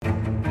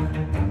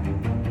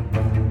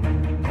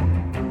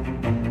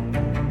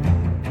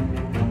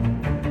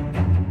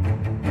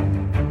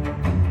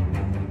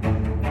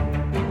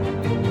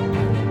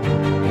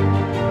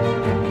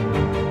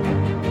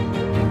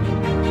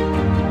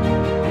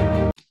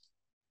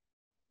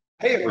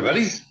Hey,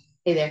 everybody.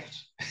 Hey there.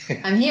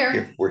 I'm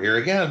here. We're here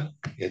again.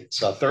 It's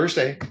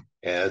Thursday,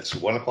 and it's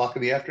 1 o'clock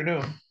in the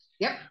afternoon.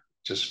 Yep.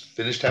 Just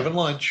finished having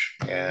lunch,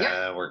 and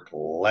Yep. we're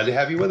glad to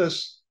have you with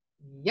us.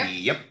 Yep.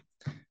 Yep.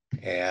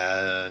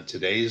 And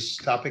today's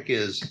topic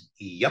is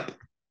yep.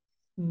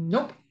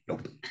 Nope.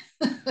 Nope.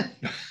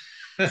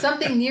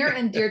 Something near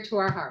and dear to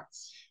our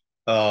hearts.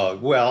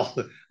 Well,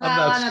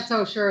 I'm not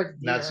so sure it's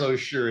dear. Not so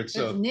sure it's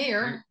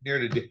near.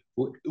 Near to.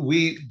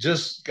 We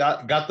just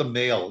got the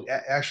mail.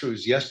 Actually, it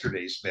was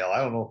yesterday's mail. I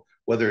don't know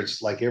whether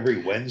it's like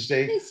every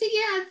Wednesday. They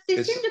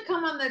seem to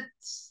come on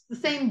the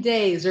same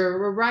days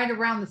or right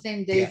around the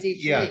same days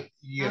each week.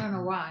 I don't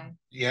know why.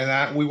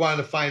 Yeah, we wanted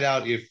to find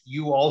out if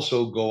you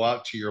also go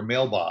out to your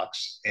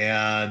mailbox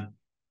and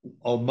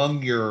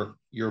among your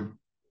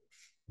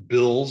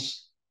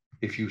bills,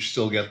 if you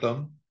still get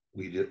them,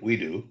 we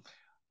do.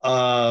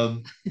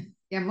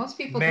 Yeah, most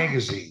people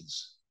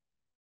magazines.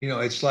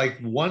 It's like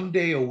one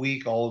day a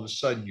week, all of a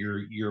sudden,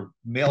 your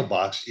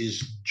mailbox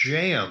is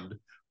jammed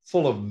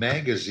full of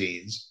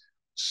magazines.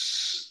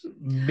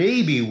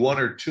 Maybe one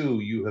or two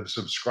you have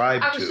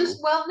subscribed to.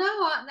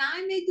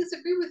 I may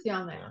disagree with you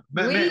on that.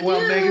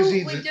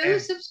 Magazines. We do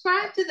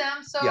subscribe to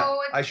them, so yeah,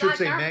 it's I should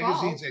say our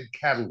magazines fault. And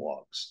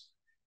catalogs.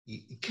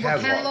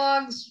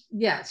 Catalogs,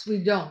 yes,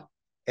 we don't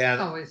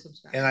always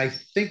subscribe. And I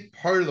think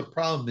part of the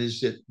problem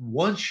is that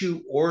once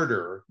you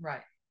order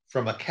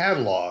from a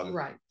catalog,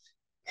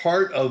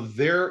 part of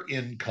their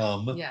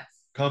income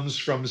comes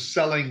from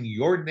selling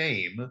your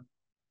name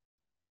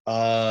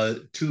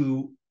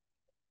to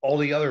all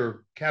the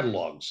other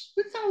catalogs.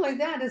 It's not like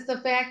that. It's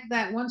the fact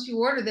that once you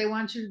order, they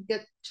want you to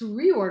get to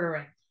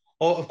reordering.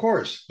 Oh, of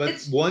course.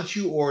 But once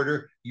you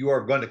order, you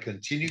are going to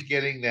continue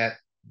getting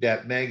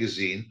that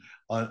magazine.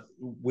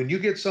 When you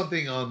get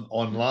something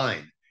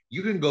online,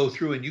 you can go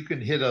through and you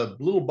can hit a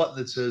little button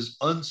that says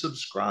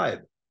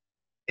unsubscribe.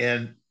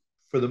 And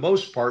for the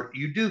most part,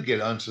 you do get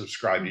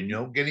unsubscribed and you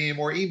don't get any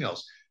more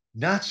emails.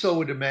 Not so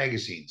with the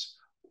magazines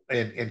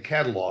and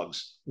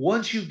catalogs.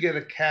 Once you get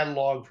a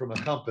catalog from a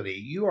company,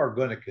 you are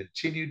going to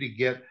continue to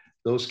get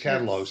those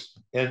catalogs.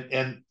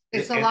 And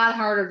it's a lot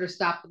harder to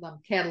stop them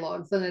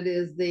catalogs than it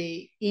is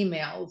the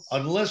emails.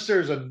 Unless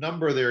there's a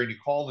number there and you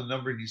call the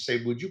number and you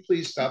say, would you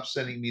please stop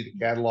sending me the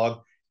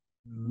catalog?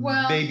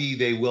 Well, maybe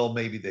they will,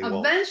 maybe they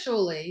won't.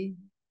 Eventually,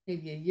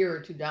 maybe a year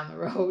or two down the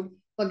road,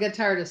 they'll get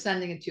tired of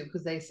sending it to you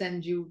because they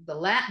send you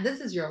this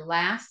is your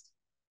last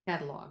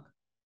catalog.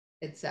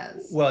 It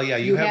says. Well, yeah,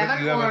 you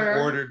haven't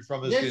ordered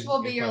from us. This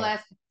will be your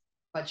last.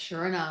 But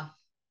sure enough,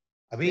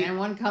 and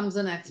one comes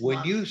the next month.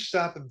 When you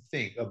stop and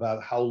think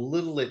about how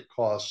little it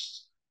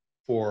costs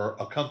for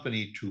a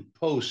company to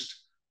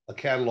post a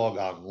catalog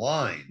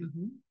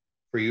online,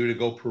 for you to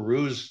go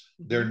peruse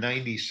their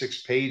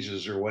 96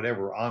 pages or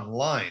whatever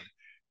online,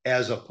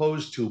 as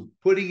opposed to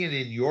putting it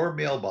in your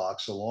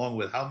mailbox along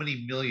with how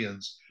many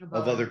millions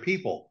of other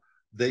people,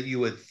 that you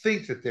would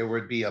think that there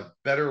would be a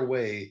better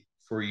way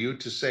for you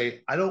to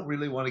say, I don't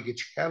really want to get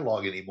your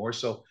catalog anymore,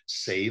 so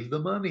save the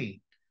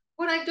money.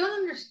 What I do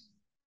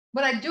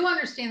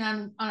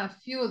understand on a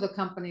few of the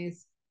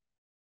companies,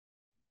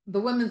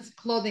 the women's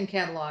clothing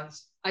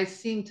catalogs, I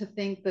seem to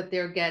think that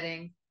they're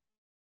getting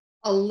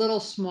a little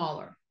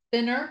smaller,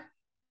 thinner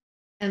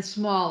and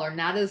smaller,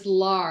 not as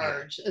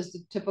large as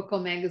the typical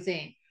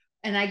magazine.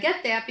 And I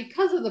get that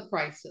because of the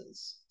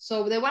prices.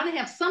 So they want to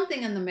have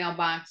something in the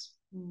mailbox,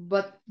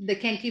 but they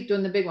can't keep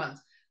doing the big ones.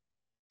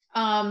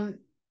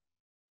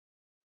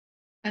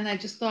 And I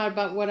just thought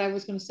about what I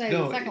was going to say,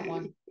 the second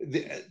one.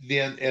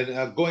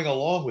 Going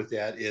along with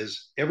that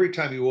is every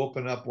time you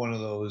open up one of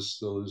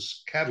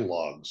those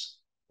catalogs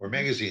or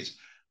magazines,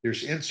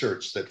 there's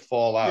inserts that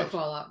fall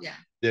out. Yeah.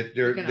 That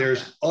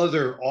there's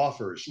other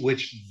offers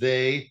which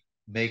they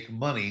make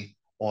money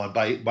on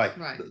by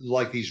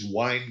like these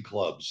wine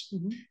clubs.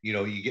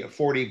 You get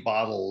 40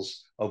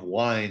 bottles of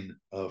wine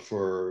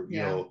for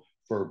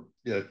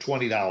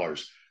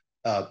 $20.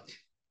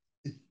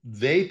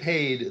 They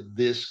paid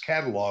this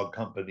catalog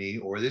company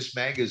or this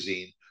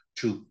magazine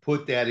to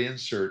put that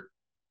insert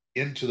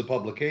into the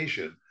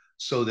publication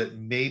so that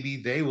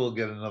maybe they will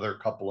get another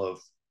couple of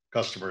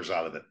customers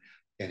out of it.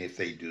 And if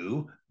they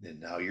do,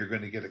 then now you're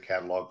going to get a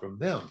catalog from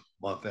them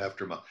month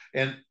after month.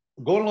 And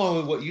going along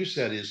with what you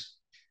said is,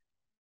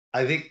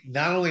 I think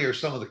not only are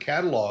some of the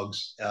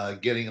catalogs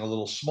getting a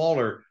little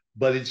smaller,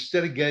 but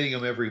instead of getting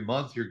them every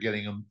month, you're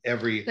getting them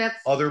every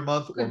other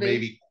month or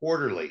maybe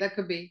quarterly. That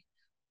could be.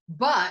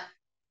 But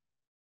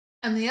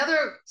and the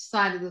other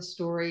side of the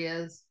story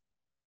is,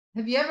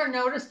 have you ever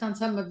noticed on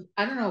some of,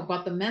 I don't know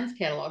about the men's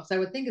catalogs, I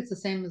would think it's the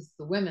same as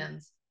the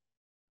women's,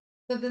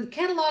 but the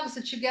catalogs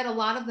that you get, a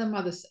lot of them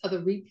are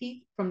the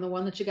repeat from the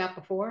one that you got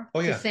before.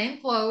 Oh, yeah. It's the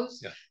same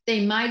clothes. Yeah.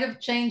 They might have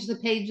changed the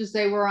pages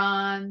they were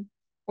on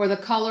or the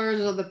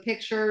colors or the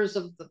pictures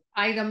of the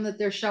item that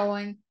they're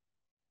showing.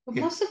 But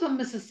most of them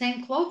is the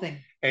same clothing.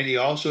 And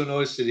you also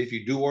notice that if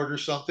you do order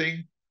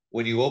something,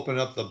 when you open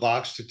up the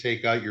box to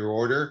take out your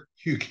order,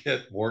 you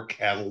get more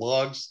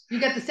catalogs. You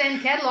get the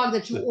same catalog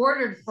that you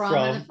ordered from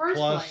in the first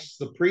plus place.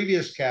 The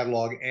previous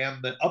catalog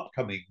and the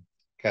upcoming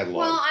catalog.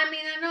 Well, I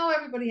mean, I know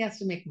everybody has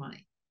to make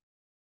money.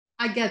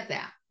 I get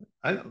that.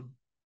 I know,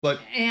 but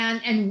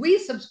and we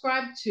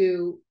subscribe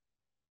to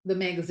the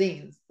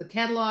magazines, the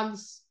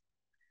catalogs,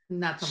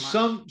 not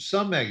so much.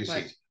 Some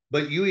magazines,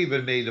 but you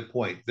even made a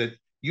point that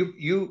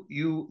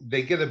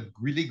they get a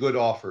really good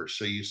offer,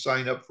 so you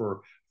sign up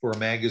for a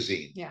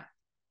magazine. Yeah.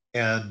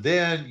 And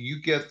then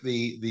you get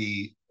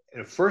the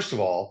first of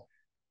all,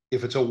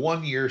 if it's a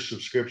 1-year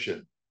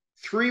subscription,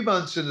 3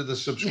 months into the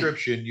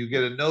subscription, you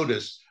get a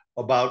notice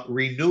about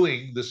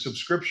renewing the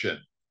subscription.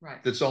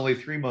 Right. That's only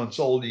 3 months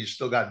old, and you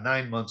still got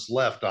 9 months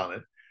left on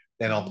it.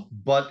 And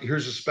but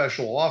here's a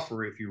special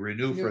offer if you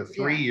renew for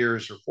 3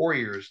 years or 4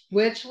 years,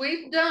 which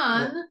we've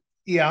done. Well,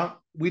 yeah,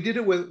 we did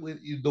it with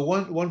the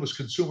one was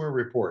Consumer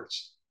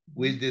Reports.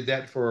 We did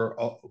that for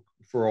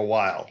a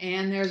while.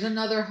 And there's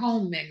another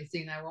home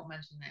magazine. I won't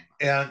mention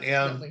that.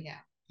 And we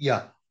have.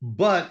 Yeah,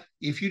 but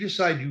if you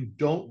decide you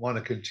don't want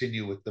to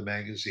continue with the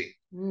magazine,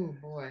 oh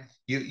boy,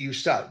 you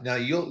stop. Now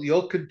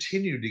you'll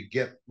continue to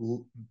get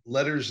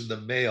letters in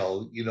the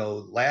mail.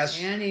 Last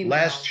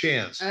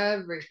chance,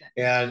 everything.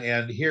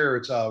 And here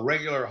it's a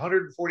regular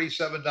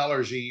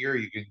 $147 a year.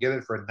 You can get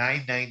it for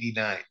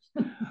 $9.99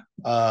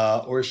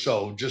 or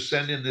so. Just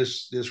send in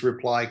this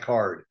reply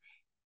card.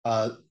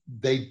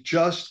 They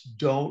just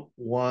don't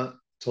want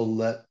to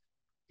let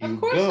you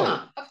go.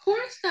 Of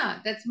course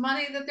not. That's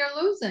money that they're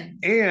losing.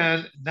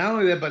 And not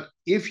only that, but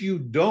if you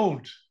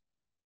don't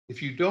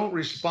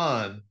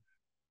respond,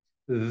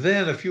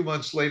 then a few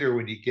months later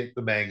when you get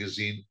the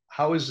magazine,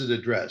 how is it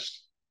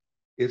addressed?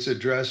 It's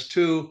addressed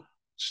to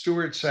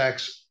Stuart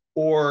Sachs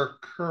or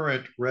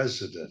current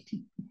resident.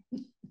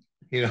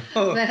 They got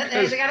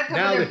to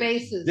cover their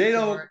bases. They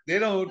don't. They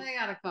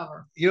got to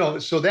cover.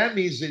 So that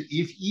means that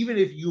even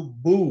if you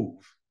move,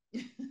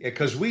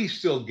 because we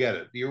still get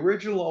it. The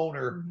original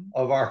owner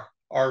of our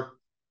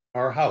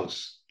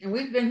house, and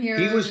we've been here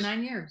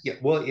 9 years. Yeah,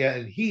 well, yeah,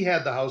 and he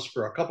had the house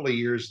for a couple of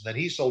years, and then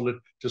he sold it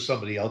to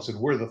somebody else, and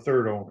we're the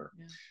third owner.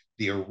 Yeah.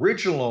 The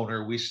original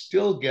owner, we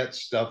still get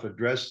stuff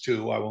addressed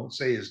to, I won't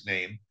say his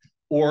name,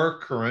 or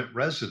current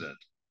resident.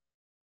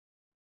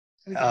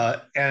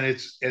 Okay. And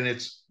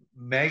it's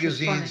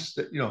magazines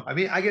that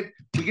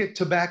we get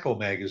tobacco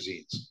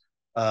magazines.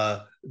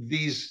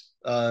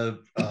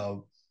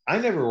 I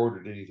never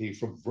ordered anything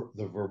from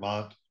the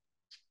Vermont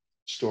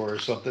store or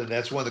something.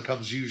 That's one that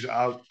comes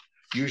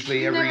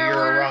usually every year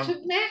around.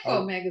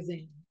 Tobacco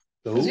magazine.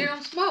 Because you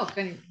don't smoke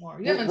anymore.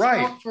 You haven't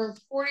smoked for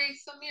 40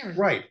 some years.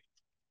 Right.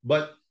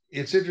 But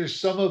it's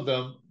interesting. Some of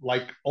them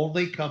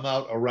only come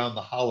out around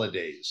the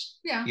holidays.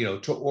 Yeah.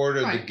 To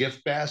order the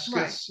gift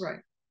baskets.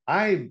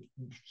 Right.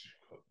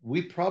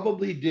 We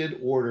probably did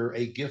order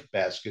a gift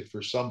basket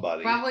for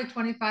somebody. Probably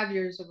 25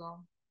 years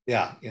ago.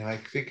 Yeah. And I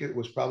think it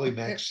was probably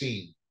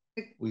Maxine.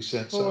 We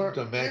sent something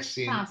to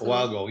Maxine a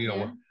while ago,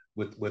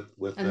 with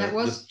and that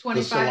was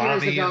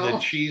 25 years ago. And the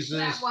cheeses.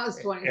 That was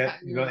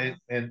 25 years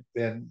ago.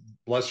 And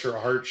bless her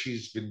heart,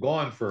 she's been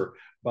gone for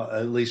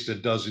at least a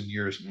dozen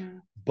years. Yeah.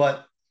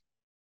 But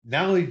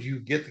not only do you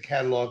get the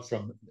catalog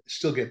from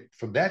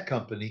that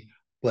company,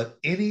 but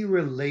any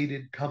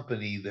related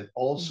company that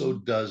also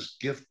does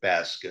gift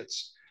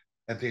baskets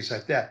and things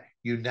like that,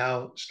 you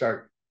now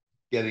start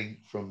getting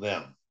from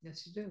them.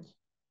 Yes, you do.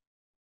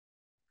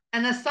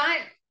 And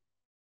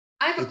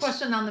I have a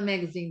question on the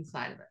magazine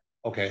side of it.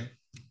 Okay,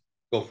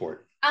 go for it.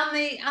 On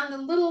the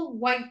little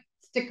white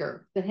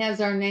sticker that has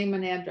our name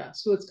and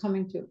address, who it's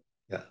coming to.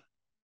 Yeah.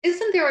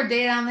 Isn't there a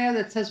date on there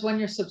that says when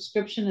your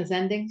subscription is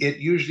ending? It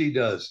usually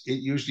does.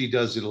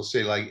 It'll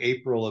say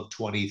April of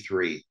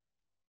 23.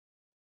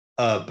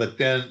 But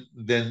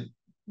then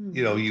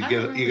you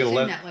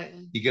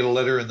get a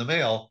letter in the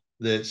mail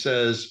that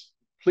says,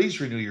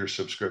 please renew your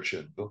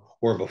subscription,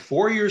 or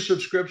before your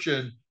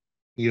subscription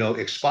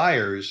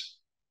expires,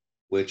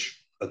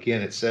 which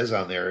again it says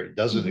on there it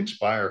doesn't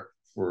expire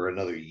for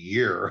another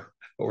year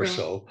or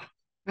so.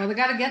 Well, they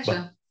got to get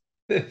you.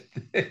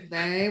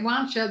 They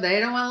want you. They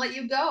don't want to let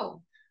you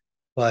go.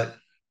 But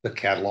the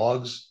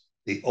catalogs,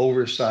 the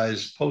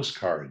oversized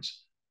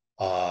postcards,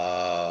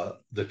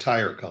 the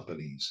tire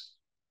companies,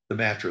 the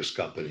mattress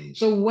companies,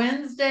 the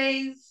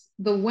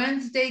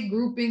Wednesday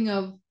grouping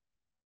of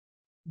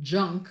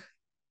junk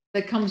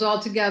that comes all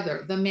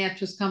together, the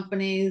mattress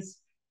companies,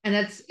 and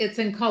it's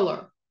in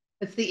color.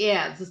 It's the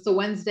ads. It's the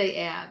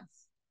Wednesday ads.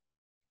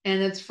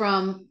 And it's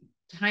from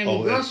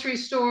tiny grocery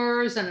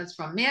stores, and it's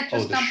from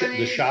mattress companies.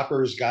 The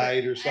shopper's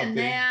guide or something.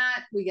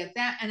 And we get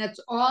that. And it's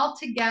all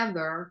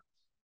together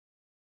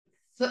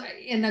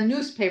in a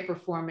newspaper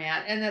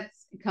format. And it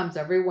comes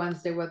every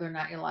Wednesday, whether or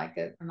not you like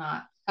it or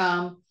not.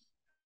 I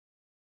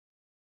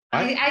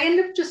end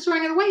up just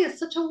throwing it away. It's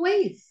such a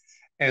waste.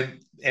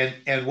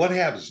 And what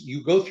happens?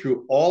 You go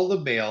through all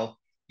the mail,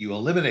 you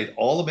eliminate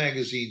all the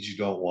magazines you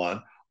don't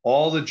want,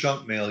 all the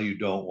junk mail you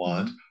don't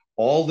want,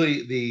 all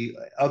the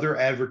other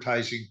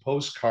advertising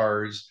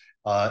postcards,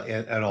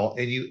 and all,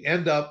 and you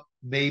end up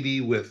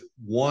maybe with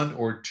 1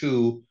 or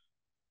 2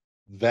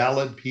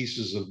 valid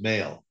pieces of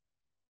mail.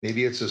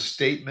 Maybe it's a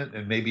statement,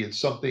 and maybe it's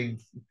something.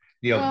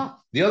 The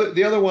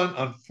other one,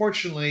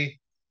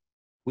 unfortunately,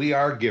 we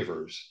are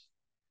givers,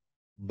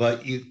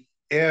 but you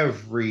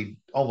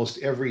almost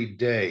every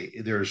day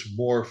there's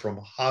more from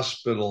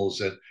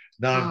hospitals and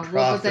Oh,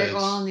 well, but they nonprofits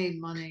all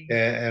need money.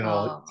 and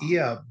all. Oh,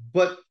 Yeah,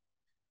 but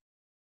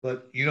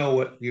you know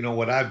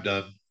what I've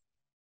done.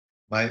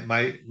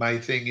 My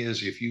thing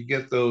is, if you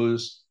get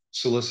those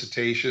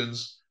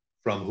solicitations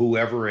from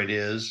whoever it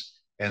is,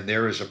 and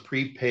there is a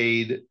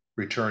prepaid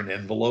return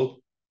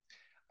envelope,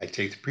 I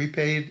take the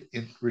prepaid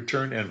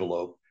return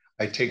envelope.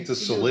 I take the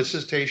yes, you do.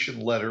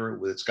 solicitation letter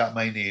with it's got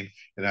my name,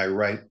 and I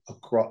write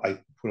across. I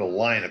put a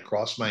line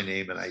across my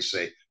name, and I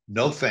say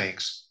no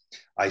thanks.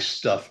 I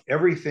stuff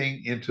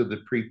everything into the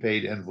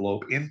prepaid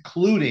envelope,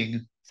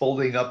 including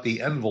folding up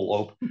the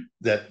envelope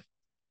that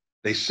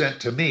they sent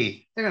to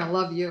me, They're gonna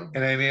love you.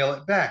 and I mail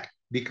it back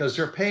because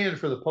they're paying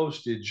for the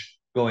postage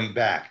going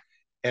back.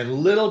 And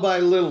little by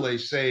little, they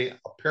say,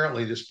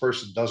 apparently, this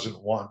person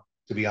doesn't want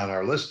to be on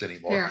our list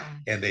anymore,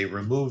 Apparently. and they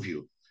remove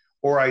you.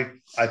 Or I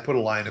put a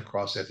line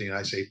across that thing and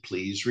I say,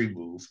 please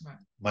remove Right.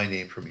 my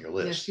name from your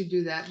list. Yes, you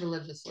do that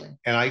religiously.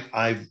 And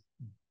I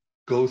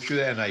go through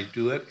that and I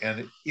do it,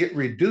 and it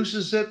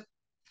reduces it,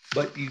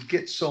 but you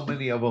get so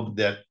many of them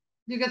that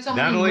you get so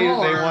not many only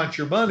more. do they want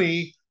your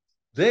money,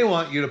 they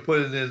want you to put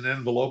it in an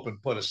envelope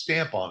and put a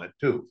stamp on it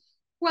too.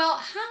 Well,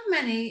 how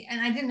many, and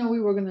I didn't know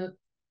we were going to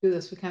do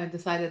this. We kind of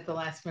decided at the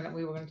last minute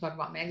we were going to talk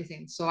about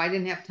magazines. So I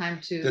didn't have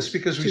time to. That's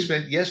because we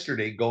spent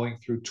yesterday going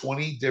through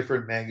 20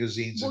 different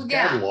magazines and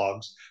yeah.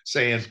 catalogs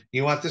saying,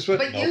 you want this one?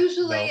 But Nope,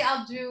 usually no.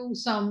 I'll do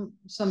some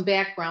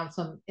background,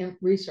 some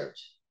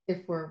research if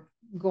we're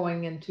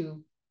going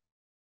into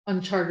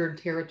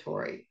uncharted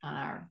territory on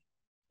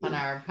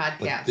our podcast.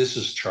 But this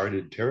is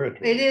charted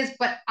territory. It is,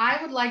 but I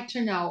would like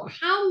to know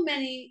how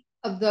many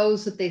of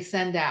those that they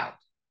send out,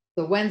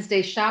 the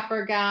Wednesday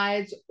shopper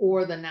guides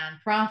or the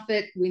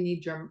nonprofit, we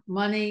need your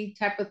money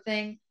type of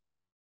thing.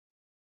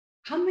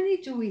 How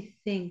many do we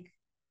think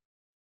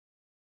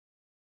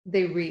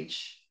they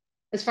reach?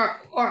 As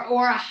far,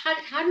 or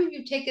how do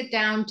you take it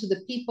down to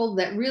the people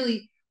that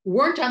really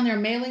weren't on their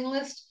mailing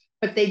list,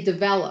 but they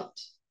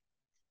developed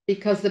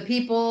because the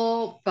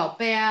people felt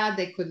bad,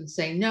 they couldn't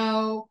say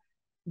no,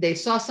 they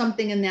saw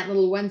something in that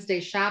little Wednesday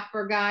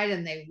shopper guide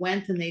and they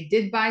went and they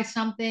did buy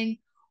something,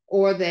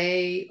 or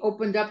they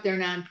opened up their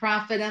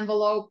nonprofit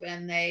envelope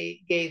and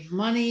they gave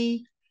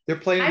money. They're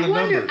playing the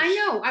numbers. numbers. I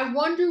know. I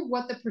wonder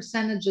what the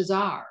percentages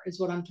are, is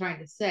what I'm trying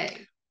to say.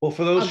 Well,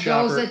 for those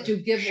those that do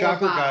give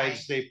shopper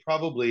guides,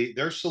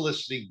 they're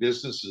soliciting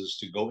businesses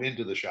to go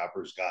into the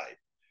shopper's guide.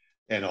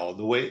 And all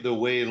the way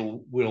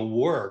it'll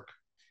work,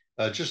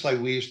 just like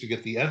we used to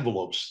get the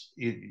envelopes.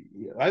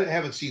 I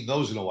haven't seen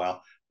those in a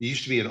while. There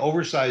used to be an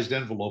oversized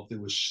envelope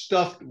that was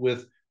stuffed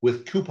with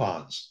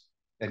coupons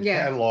and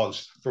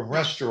catalogs from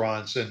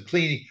restaurants and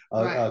cleaning,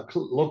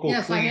 local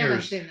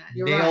cleaners,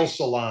 nail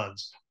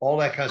salons, all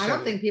that kind of stuff. I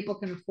don't think people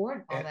can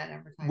afford all that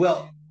advertising.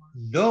 Well,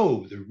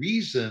 no, the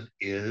reason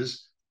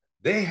is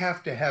they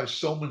have to have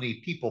so many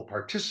people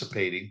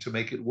participating to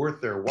make it worth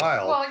their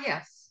while. Well,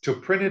 yes. To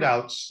print it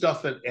out,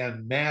 stuff it,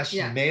 and mass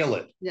mail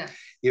it. Yes.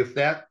 If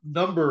that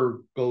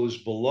number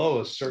goes below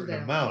a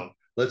certain amount,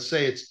 let's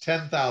say it's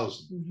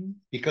 10,000,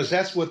 because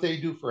that's what they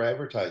do for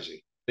advertising.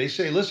 They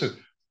say, listen,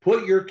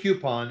 put your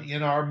coupon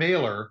in our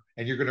mailer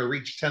and you're going to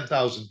reach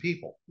 10,000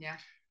 people. Yeah.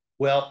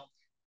 Well,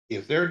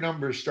 if their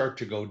numbers start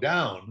to go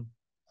down,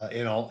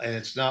 and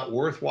it's not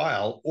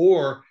worthwhile,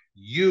 or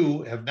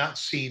you have not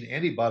seen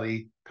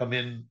anybody come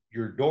in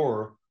your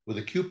door with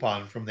a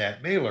coupon from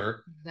that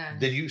mailer,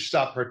 then you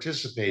stop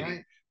participating.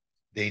 Right.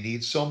 They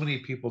need so many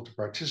people to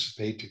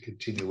participate to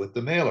continue with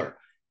the mailer.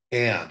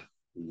 And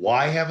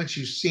why haven't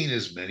you seen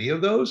as many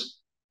of those?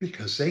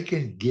 Because they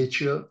can get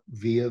you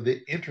via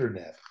the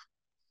internet.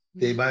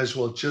 They might as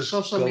well just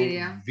social go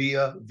media.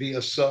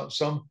 via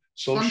some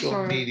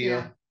social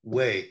media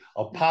way,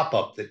 a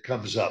pop-up that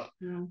comes up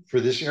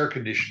for this air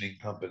conditioning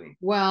company.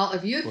 Well,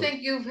 if you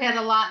think you've had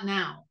a lot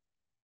now,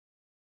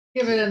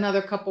 give it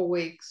another couple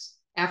weeks.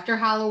 After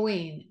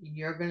Halloween,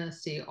 you're going to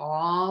see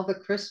all the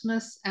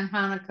Christmas and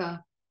Hanukkah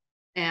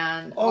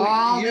and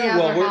all the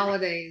other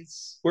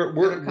holidays.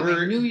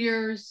 We're New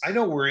Year's. I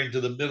know we're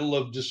into the middle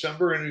of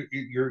December, and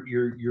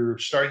you're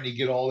starting to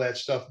get all that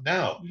stuff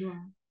now. Yeah.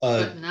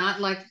 But not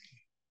like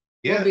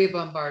we'll be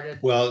bombarded.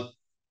 Well,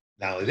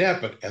 not only that,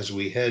 but as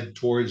we head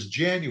towards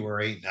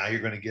January, now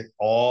you're going to get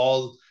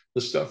all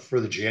the stuff for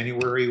the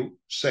January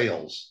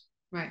sales.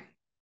 Right.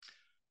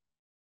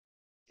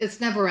 It's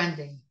never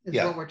ending, is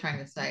what we're trying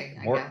to say.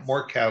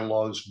 More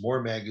catalogs,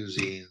 more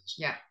magazines.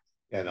 Yeah.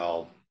 And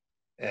all.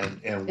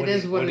 And what are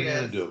you going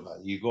to do about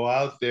it? You go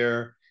out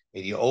there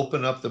and you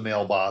open up the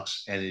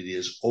mailbox and it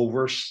is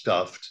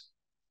overstuffed.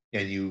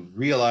 And you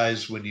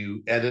realize when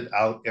you edit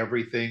out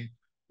everything,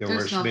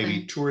 there's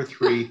maybe 2 or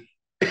 3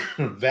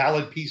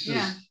 valid pieces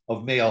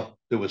of mail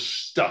that was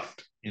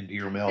stuffed into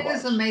your mailbox. It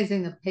is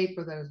amazing the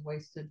paper that is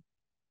wasted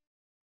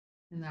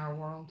in our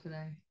world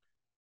today.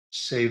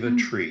 Save a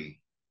tree.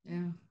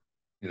 Yeah.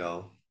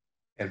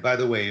 And by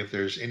the way, if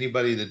there's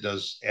anybody that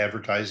does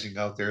advertising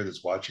out there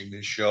that's watching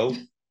this show,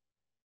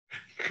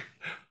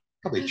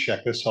 probably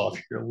check us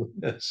off your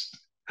list.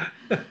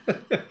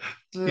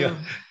 Yeah.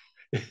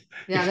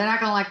 Yeah, they're not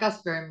gonna like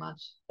us very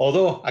much.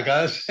 Although I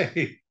gotta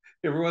say,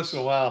 every once in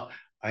a while,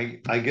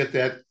 I get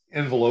that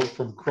envelope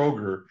from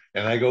Kroger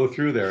and I go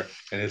through there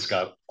and it's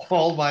got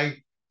all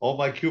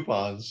my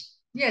coupons.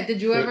 Yeah,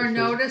 did you ever For,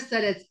 notice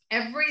that it's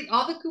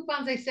all the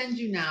coupons they send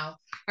you now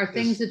are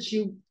things that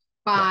you yeah,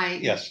 buy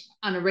yes.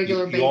 on a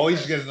regular You basis.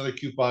 always get another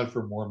coupon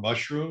for more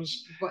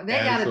mushrooms But they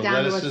and got for it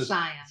down to a lettuces,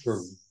 science.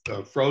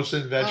 for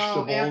frozen Oh,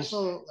 vegetables,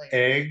 absolutely.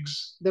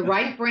 eggs. The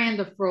right brand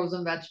of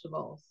frozen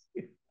vegetables.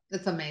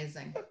 It's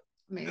amazing.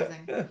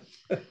 Amazing.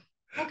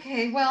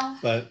 Okay, well,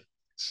 But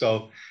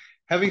so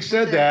having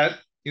said that,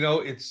 you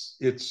know,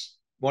 it's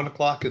 1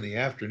 o'clock in the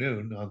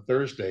afternoon on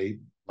Thursday.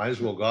 Might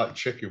as well go out and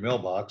check your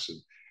mailbox and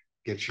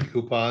get your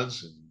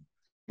coupons and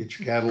get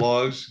your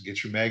catalogs,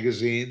 get your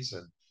magazines,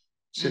 and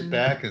sit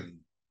back and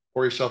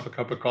pour yourself a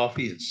cup of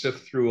coffee and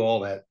sift through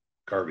all that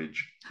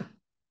garbage.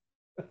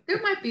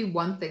 There might be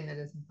one thing that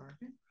isn't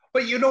garbage.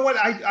 But you know what?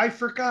 I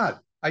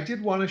forgot. I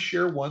did want to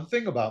share one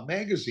thing about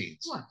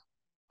magazines. What?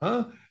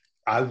 Huh?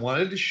 I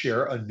wanted to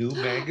share a new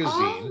magazine.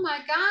 Oh my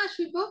gosh,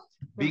 we both.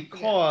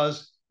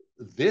 Because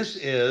this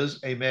is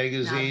a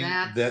magazine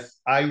that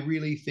I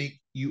really think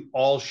you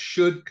all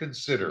should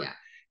consider. Yeah.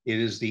 It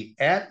is the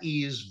At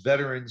Ease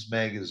Veterans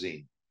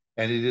Magazine.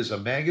 And it is a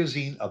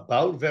magazine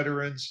about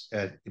veterans.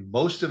 And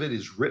most of it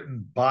is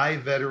written by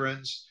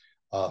veterans,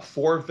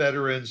 for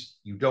veterans.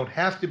 You don't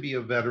have to be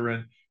a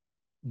veteran,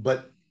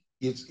 but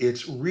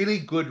it's really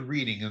good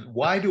reading. And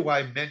why do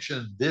I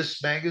mention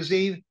this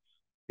magazine?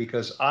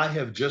 Because I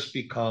have just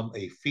become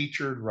a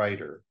featured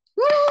writer.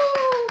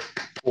 Woo!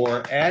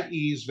 For At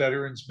Ease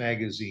Veterans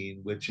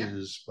Magazine, which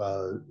is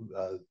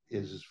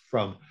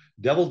from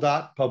Devil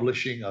Dot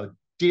Publishing. A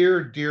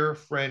dear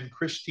friend,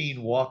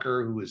 Christine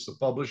Walker, who is the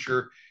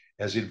publisher,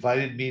 has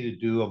invited me to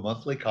do a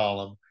monthly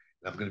column.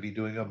 I'm going to be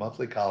doing a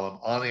monthly column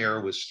on air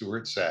with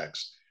Stuart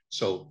Sachs.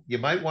 So you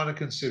might want to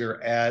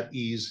consider At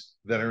Ease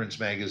Veterans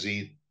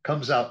Magazine.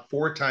 Comes out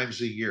 4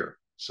 times a year,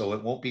 so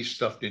it won't be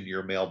stuffed in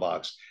your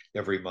mailbox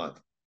every month.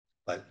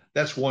 But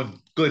that's one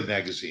good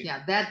magazine.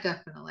 Yeah, that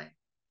definitely.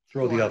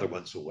 Throw the other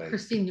ones away.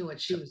 Christine knew what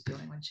she was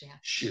doing when she had.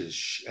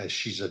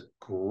 She's a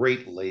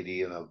great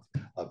lady and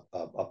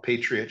a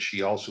patriot.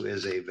 She also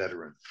is a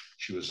veteran.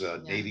 She was a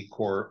Navy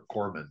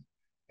corpsman,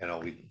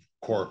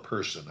 Corps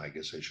person, I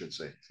guess I should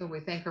say. So we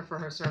thank her for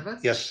her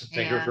service. Yes,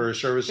 thank her for her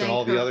service and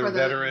all the other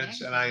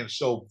veterans. And I am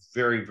so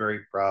very,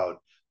 very proud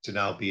to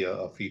now be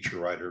a feature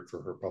writer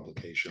for her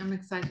publication. I'm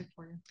excited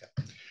for you.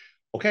 Yeah.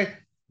 Okay.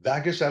 I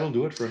guess that'll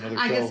do it for another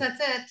show. I guess that's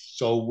it.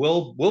 So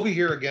we'll be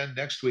here again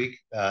next week,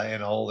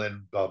 and I'll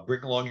then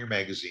bring along your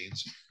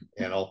magazines.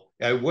 And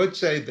I would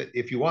say that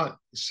if you want,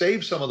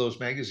 save some of those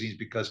magazines,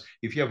 because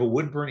if you have a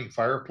wood burning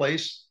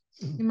fireplace,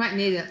 you might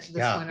need it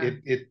this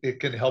winter. It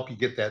can help you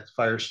get that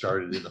fire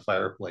started in the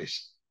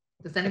fireplace.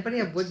 Does anybody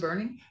have wood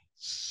burning?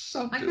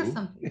 Some I do. guess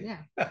some do.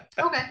 Yeah.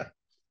 Okay.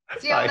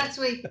 See you all next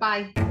week.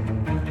 Bye.